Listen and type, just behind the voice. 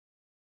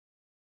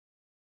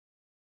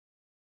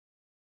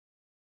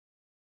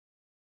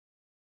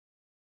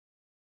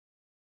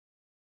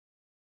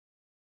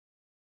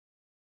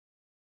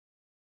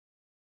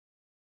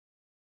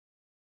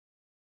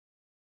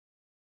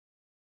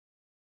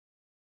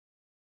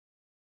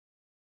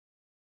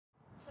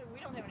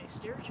don't have any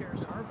stair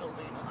chairs in our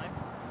building, and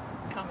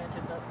I've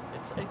commented that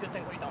it's a good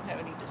thing we don't have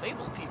any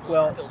disabled people in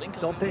our building.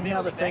 Don't they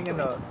have a thing in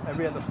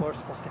every other floor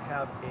supposed to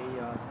have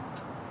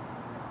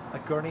a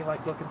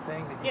gurney-like looking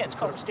thing? That yeah, it's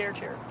called a stair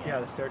chair. Yeah,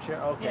 the stair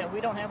chair? Okay. Yeah,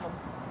 we don't have them.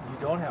 You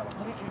don't have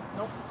them?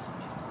 Nope.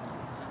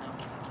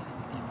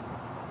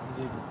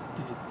 Did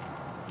you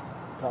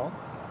call them?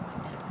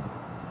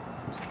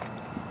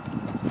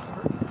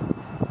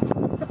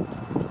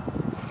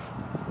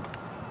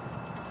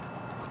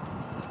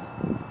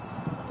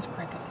 Let's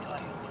crank up the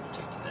audio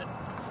just a bit.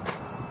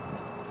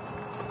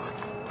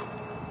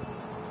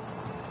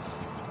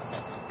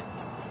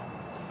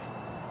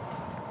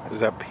 Is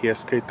that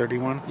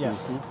PSK31? Yes.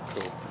 Cool.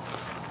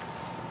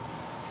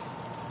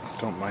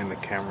 Don't mind the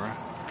camera.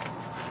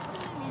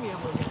 Maybe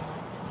I'm looking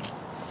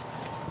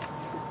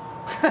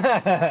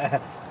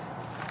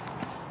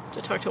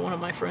to talk to one of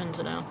my friends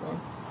at Apple.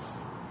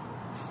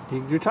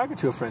 You're talking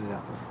to a friend at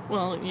Apple.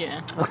 Well,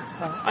 yeah.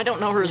 I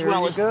don't know her as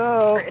well as...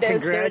 Go.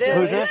 Congratulations.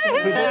 Who's this?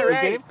 Who's that?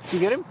 Right. Did you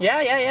get him?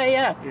 Yeah.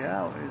 Yeah,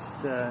 it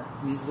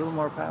needs a little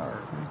more power.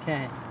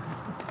 Okay.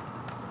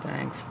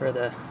 Thanks for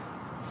the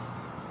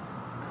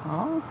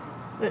call.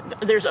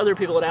 There's other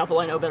people at Apple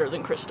I know better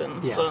than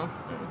Kristen. Yeah. So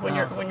when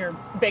you're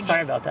begging...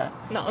 Sorry about that.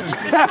 No.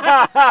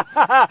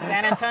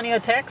 San Antonio,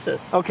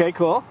 Texas. Okay,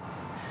 cool.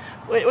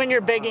 When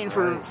you're begging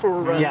for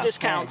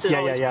discounts, it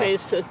always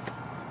pays to...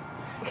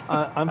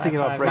 I'm thinking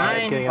about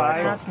getting an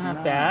iPhone. That's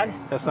not bad.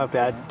 That's not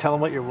bad. Tell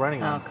them what you're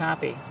running on. Oh,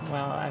 copy.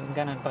 Well, I'm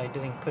gonna by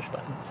doing push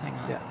buttons. Hang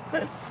on. Yeah.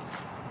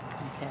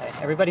 Okay.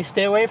 Everybody,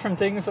 stay away from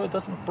things so it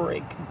doesn't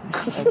break.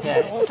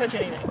 Okay. Won't touch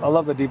anything. I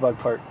love the debug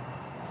part.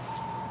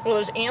 Well,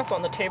 there's ants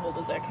on the table.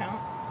 Does that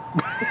count?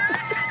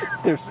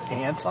 There's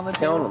ants on the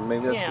table? Count them.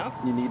 Maybe that's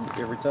what you need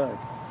every time.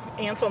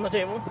 Ants on the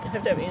table? You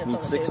have to have ants on the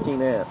 16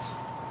 table. ants.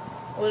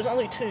 Well, there's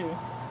only 2.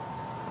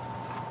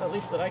 At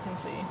least that I can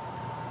see.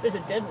 There's a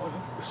dead one.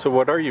 So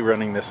what are you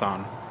running this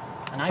on?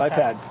 An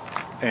iPad.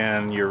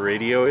 And your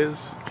radio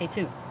is?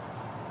 K2.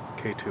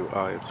 K2.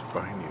 Oh, it's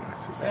behind you. I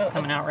see So that.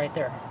 coming out right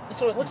there.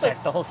 So it looks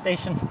like the whole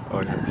station.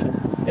 Oh,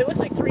 yeah. it looks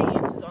like 3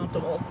 ants is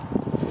optimal.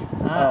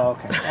 Oh,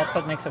 okay. That's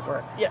what makes it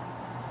work. Yeah,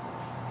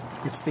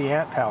 It's the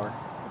ant power.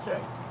 that's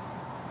right.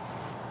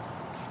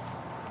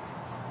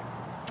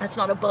 That's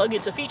not a bug,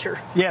 it's a feature.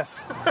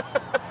 Yes.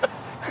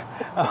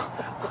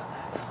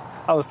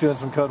 I was doing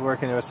some code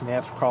work and there was some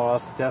ants crawling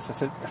off the desk. I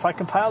said, if I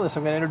compile this,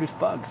 I'm going to introduce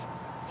bugs.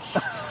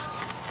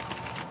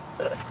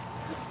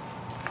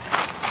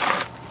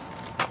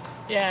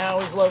 Yeah, I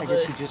always love I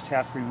guess you just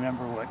have to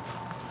remember what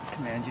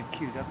commands you've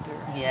queued up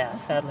there. Yeah,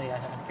 sadly I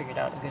haven't figured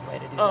out a good way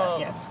to do that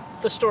yet.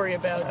 the story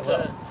about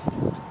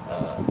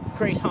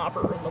Grace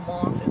Hopper and the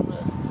moth in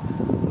the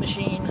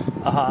machine.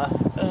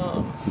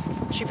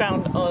 She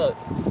found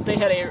they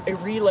had a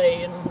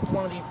relay in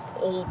one of the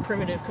old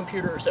primitive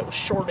computers that was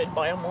shorted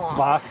by a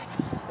moth.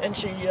 And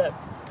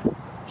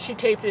she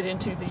taped it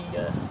into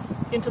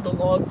the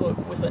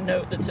logbook with a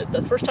note that said,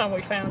 "The first time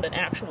we found an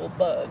actual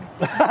bug."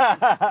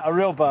 A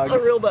real bug. A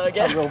real bug,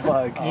 yeah. A real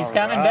bug. He's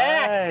coming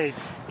back.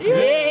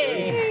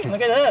 Yay!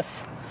 Look at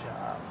this.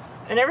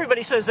 And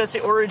everybody says that's the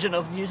origin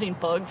of using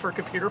bug for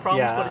computer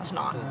problems, but it's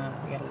not.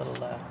 We got a little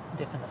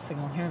dip in the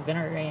signal here.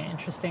 Very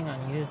interesting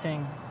on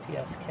using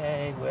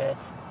PSK with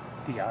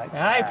The iPad. the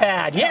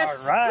iPad. Yes.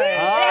 All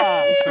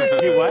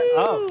right. He what?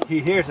 Oh,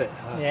 he hears it.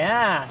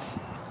 Yeah.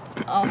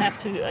 I'll have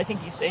to, I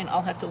think he's saying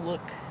I'll have to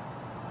look.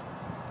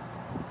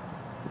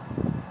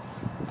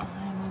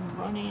 I'm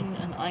running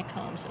an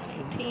ICOM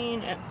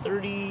 718 at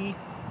 30.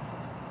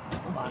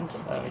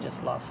 So we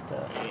just lost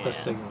The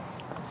signal.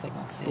 the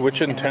signal. See,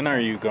 Which antenna are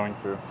you going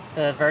through?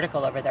 The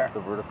vertical over there. The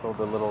vertical,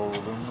 the little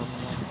aluminum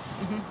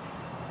one?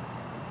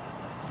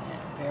 Yeah,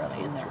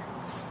 barely in there,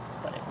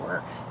 but it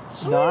works.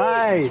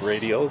 Nice.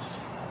 Radials?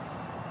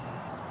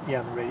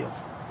 Yeah, the radials.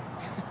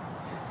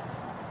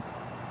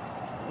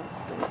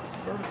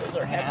 Verticals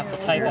are I have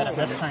to heavier. type at it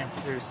this time.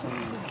 There's some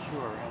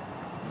cure.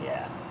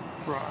 Yeah.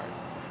 Right.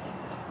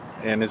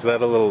 And is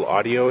that a little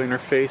audio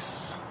interface?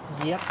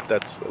 Yep.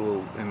 That's a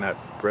little in that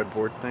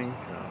breadboard thing?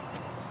 Oh.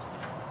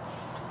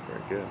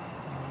 Very good.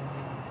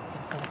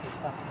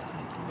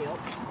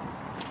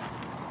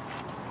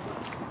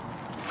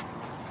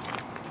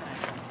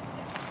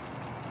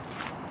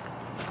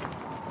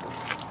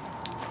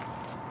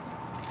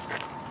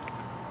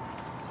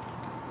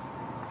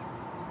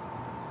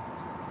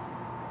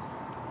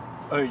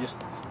 Oh, you're just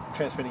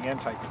transmitting and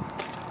typing.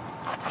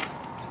 I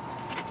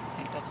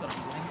think that's what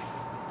I'm doing.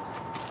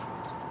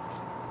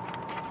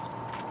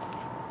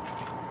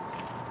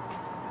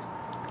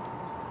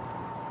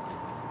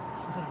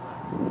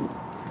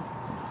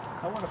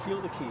 I want to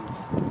feel the keys.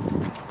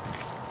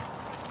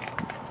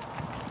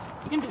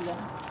 You can do that.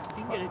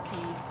 You can get a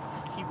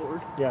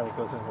keyboard. Yeah, that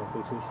goes into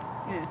Bluetooth.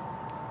 Yeah.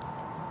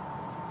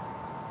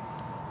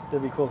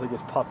 That'd be cool if it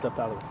just popped up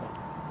out of the thing.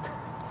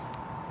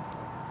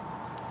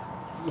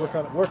 Work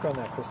on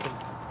that, Kristen.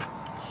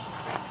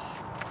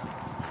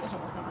 Doesn't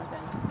work on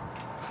iPads.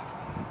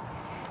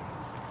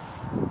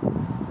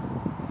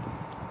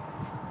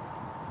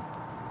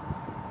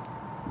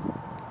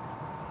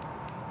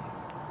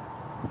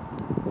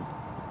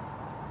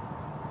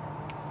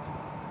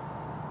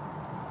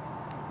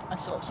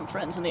 still have some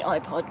friends in the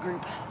iPod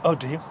group. Oh,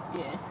 do you?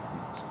 Yeah.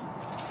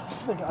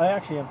 I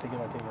actually am thinking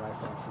about getting an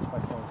iPhone since my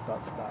phone's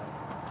about to die.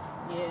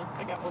 Yeah,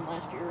 I got one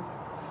last year.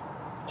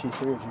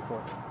 G3 or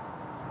G4?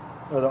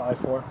 Or the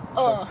i4?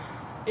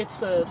 It's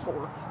the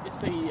 4. It's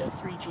the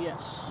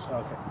 3GS.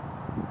 Okay.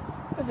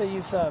 And they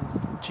use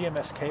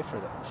GMSK for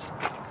those,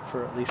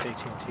 for at least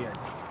AT&T. Yes,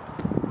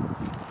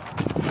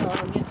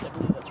 I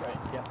believe that's right.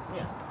 Yeah.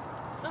 Yeah.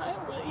 No, I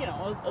don't really,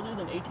 other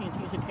than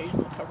AT&T's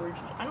occasional coverage,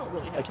 I don't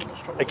really have too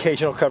much trouble.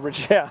 Occasional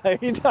coverage, yeah. I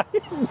mean,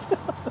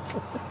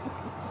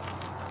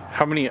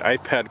 How many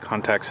iPad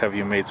contacts have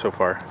you made so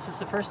far? This is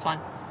the first one.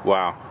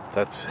 Wow,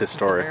 that's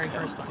historic. This is the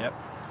very first one. Yep.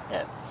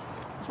 Yeah.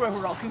 That's why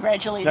we're all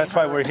congratulating That's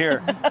why her. we're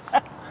here.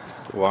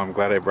 Well, I'm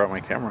glad I brought my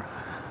camera.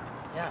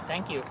 Yeah,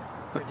 thank you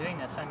for doing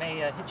this. I may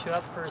hit you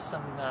up for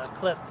some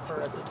clip for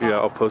the talk. Yeah,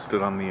 I'll post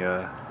it on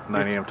the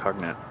 9 a.m.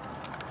 TalkNet.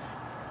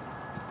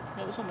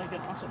 Yeah, this will make an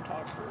awesome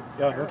talk for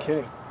Yeah, no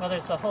kidding. Well,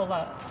 there's a whole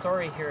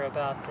story here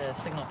about the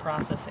signal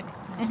processing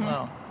as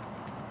well.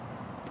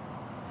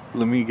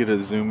 Let me get a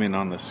zoom in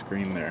on the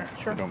screen there,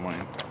 Sure. if you don't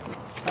mind.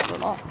 Not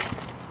at all.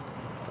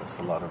 There's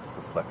a lot of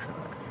reflection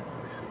I can't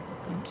really see.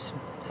 Oops.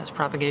 Has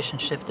propagation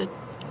shifted?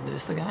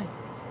 Lose the guy?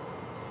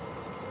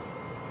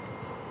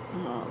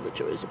 Oh, the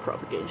joys of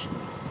propagation.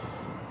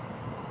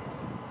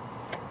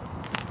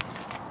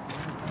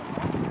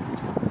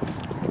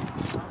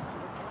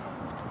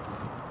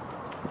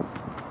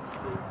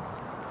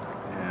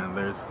 And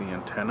there's the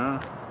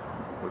antenna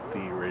with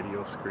the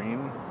radial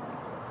screen.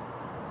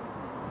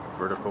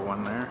 Vertical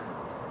one there.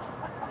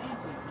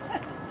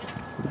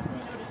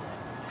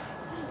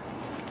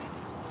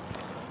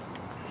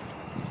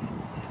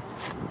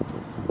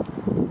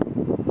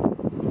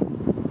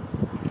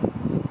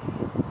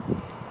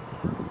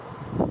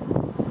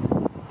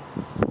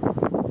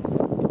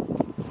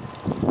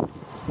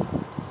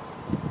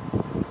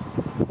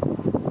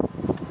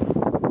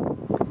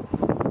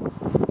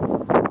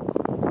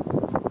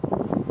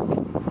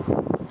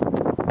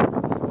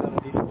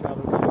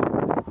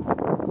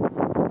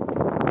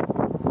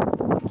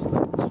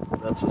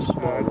 That's a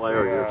small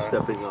wire you're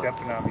stepping on.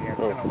 Stepping on the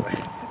antenna wire.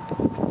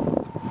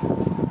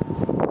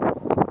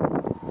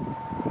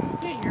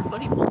 Yeah, your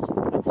buddy pulls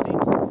quite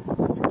stable.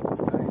 That's because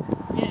it's guy.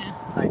 Yeah.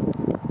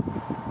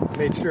 I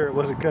made sure it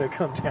wasn't going to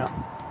come down.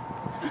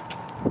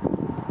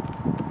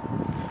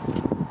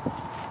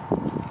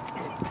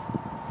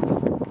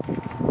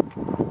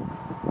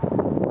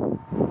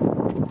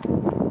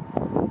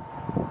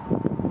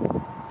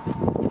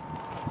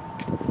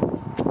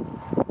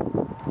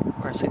 Of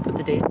course, we put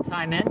the date and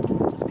time in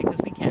just because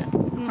we can.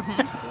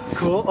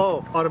 Cool.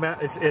 Oh,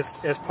 automatic.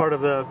 It's part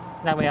of the.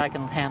 That way I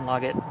can hand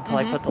log it until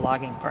I put the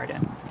logging part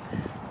in.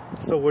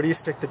 So where do you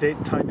stick the date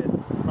and time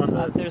in on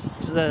the?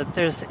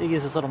 It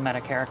uses little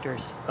meta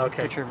characters,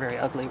 Okay. which are very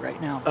ugly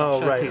right now. Oh, I'll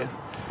show it right. to you.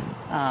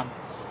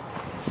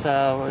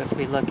 So if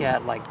we look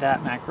at like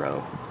that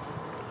macro,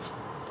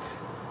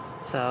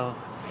 so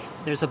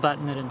there's a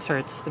button that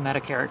inserts the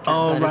meta character,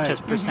 Oh, but right. it's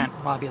just percent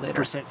lobulator.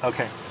 Percent.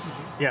 Okay.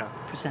 Yeah.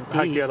 Percent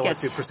Like D the other ones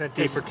gets- do. Percent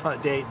D there's- for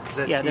date.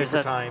 Percent Yeah, T there's for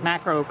a time.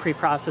 macro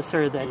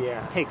preprocessor that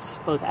Yeah. takes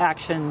both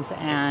actions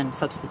and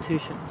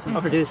substitutions and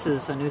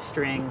produces a new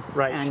string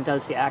Right. and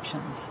does the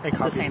actions And at the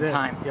copies same it in.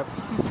 time. Yep.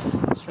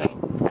 So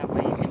that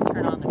way you can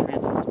turn on the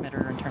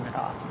transmitter and turn it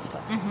off and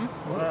stuff.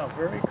 Wow,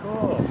 very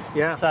cool.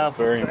 Yeah. So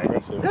Very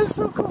impressive. That's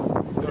so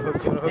cool.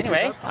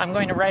 anyway, I'm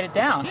going to write it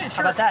down.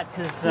 How about that?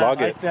 Because Log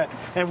it. Like that.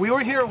 And we were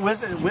here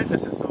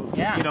witnesses, so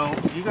Yeah. you know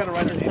you got to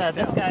write it down.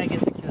 this guy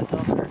gets a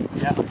QSL card.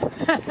 Yeah. So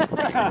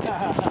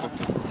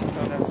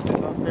that's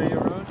North Ferry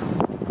Road?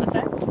 What's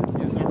that?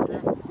 Yes, Yes, sir.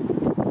 it is.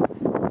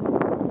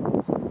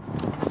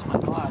 That's my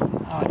log.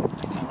 Oh, I didn't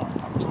take my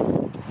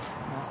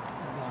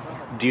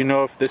log. Do you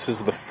know if this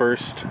is the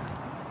first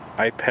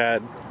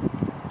iPad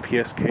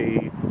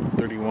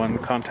PSK31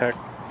 contact?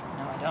 No,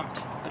 I don't.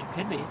 But it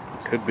could be.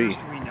 Could be.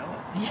 We know it.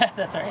 Yeah,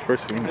 that's right.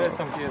 First we know. There's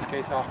some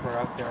PSK software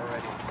out there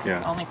already.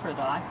 Yeah. Only for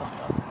the iPhone,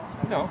 though.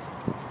 No.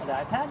 For the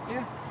iPad?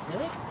 Yeah.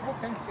 Really?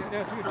 Okay.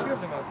 Yeah, two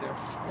of them out there.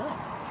 Really?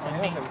 Send I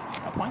me have them.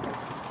 a pointer.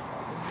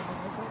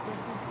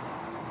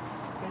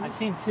 I've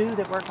seen two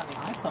that work on the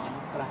iPhone,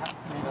 but I haven't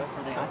seen any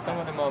for the Some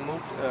iPad. of them are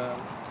moved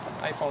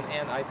iPhone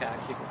and iPad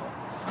capable.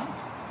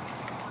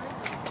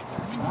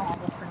 Well, all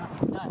this for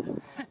nothing. Done.